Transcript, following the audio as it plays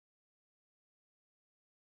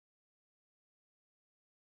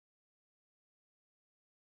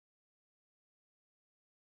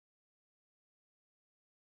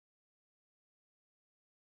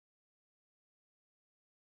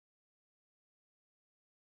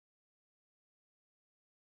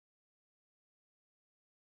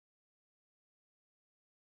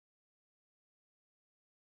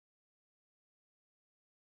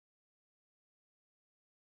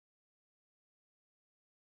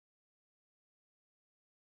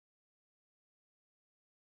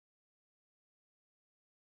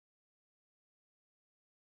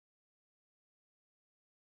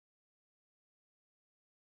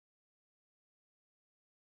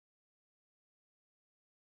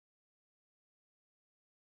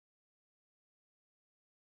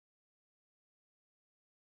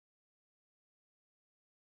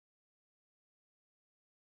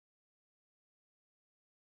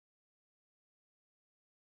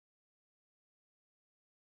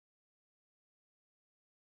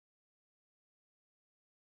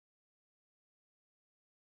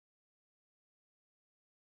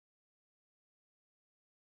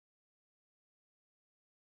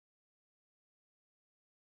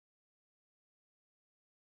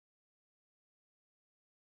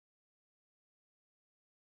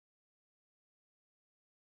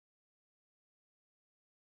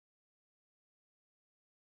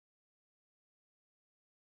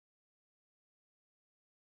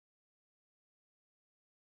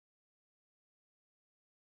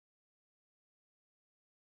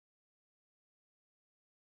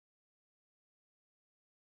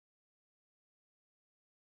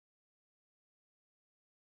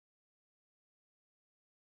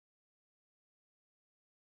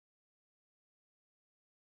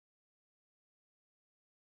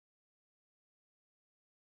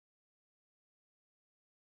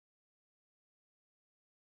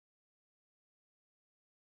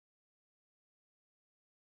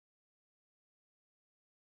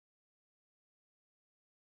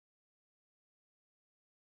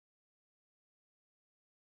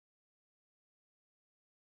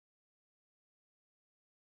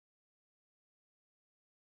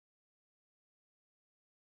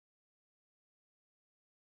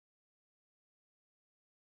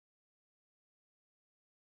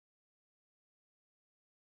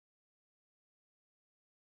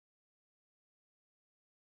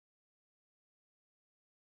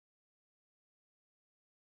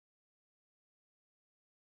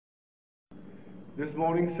This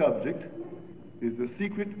morning's subject is the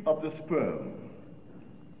secret of the sperm.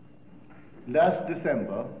 Last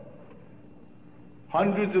December,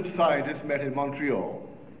 hundreds of scientists met in Montreal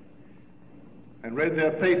and read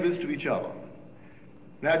their papers to each other.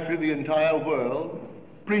 Naturally, the entire world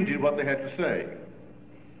printed what they had to say.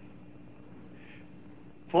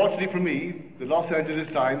 Fortunately for me, the Los Angeles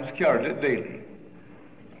Times carried it daily.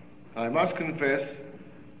 I must confess,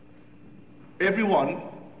 everyone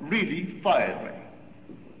really fired me.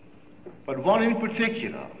 But one in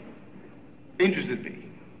particular interested me.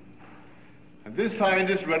 And this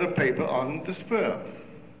scientist read a paper on the sperm.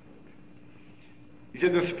 He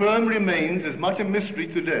said the sperm remains as much a mystery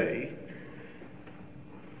today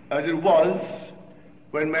as it was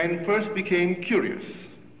when man first became curious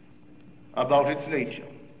about its nature.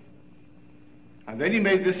 And then he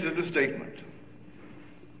made this little statement.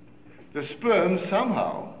 The sperm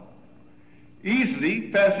somehow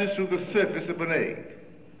easily passes through the surface of an egg,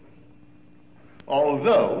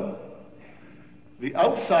 although the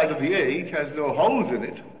outside of the egg has no holes in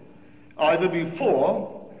it, either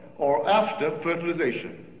before or after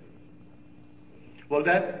fertilization. Well,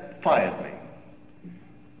 that fired me.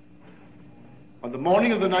 On the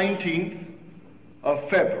morning of the 19th of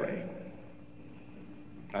February,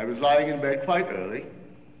 I was lying in bed quite early,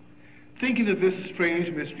 thinking of this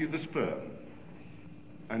strange mystery of the sperm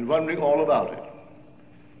and wondering all about it.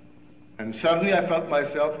 And suddenly I felt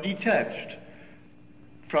myself detached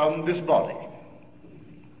from this body.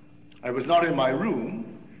 I was not in my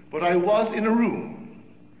room, but I was in a room,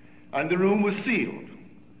 and the room was sealed.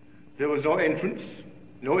 There was no entrance,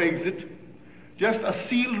 no exit, just a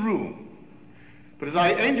sealed room. But as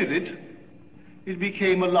I entered it, it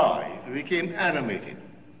became alive, it became animated.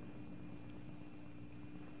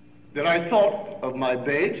 Then I thought of my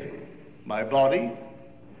bed, my body,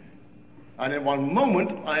 and in one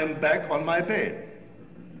moment I am back on my bed.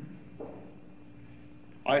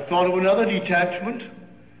 I thought of another detachment.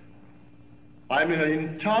 I'm in an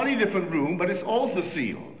entirely different room, but it's also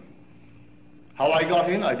sealed. How I got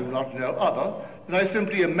in, I do not know, other than I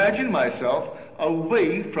simply imagined myself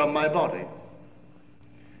away from my body.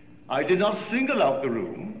 I did not single out the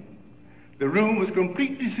room. The room was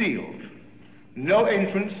completely sealed. No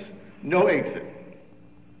entrance, no exit.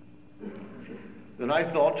 Then I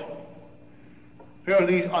thought, here are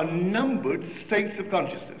these unnumbered states of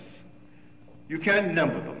consciousness. You can't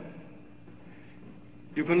number them.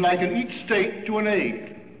 You can liken each state to an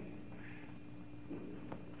egg.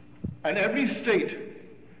 And every state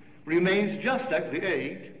remains just like the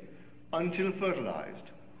egg until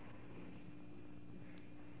fertilized.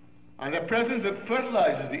 And the presence that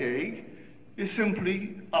fertilizes the egg is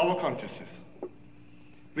simply our consciousness.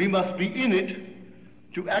 We must be in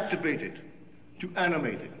it to activate it, to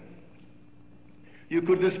animate it. You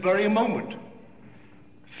could this very moment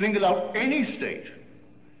single out any state,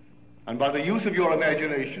 and by the use of your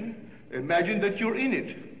imagination, imagine that you're in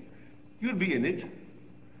it. You'll be in it.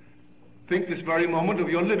 Think this very moment of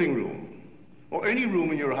your living room, or any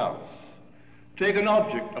room in your house. Take an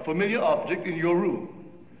object, a familiar object in your room,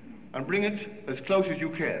 and bring it as close as you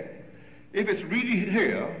can. If it's really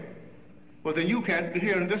here, well, then you can't be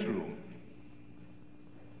here in this room.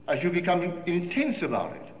 As you become intense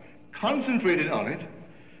about it, concentrated on it,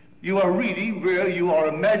 you are really where you are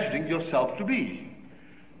imagining yourself to be.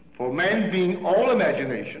 For man being all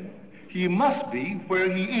imagination, he must be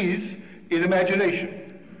where he is in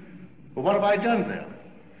imagination. But what have I done there?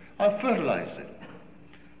 I've fertilized it.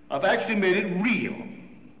 I've actually made it real.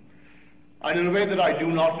 And in a way that I do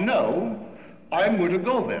not know, I'm going to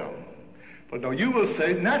go there. But now you will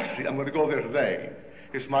say, naturally, I'm going to go there today.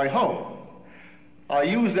 It's my home. I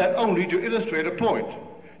use that only to illustrate a point.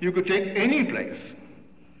 You could take any place,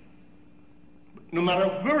 no matter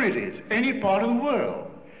where it is, any part of the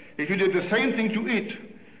world. If you did the same thing to it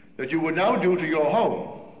that you would now do to your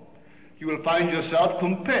home, you will find yourself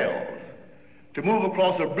compelled to move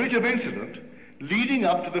across a bridge of incident leading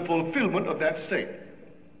up to the fulfillment of that state.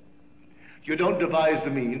 You don't devise the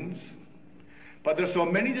means, but there's so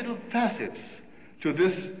many little facets to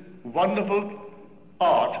this wonderful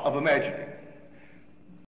art of imagining.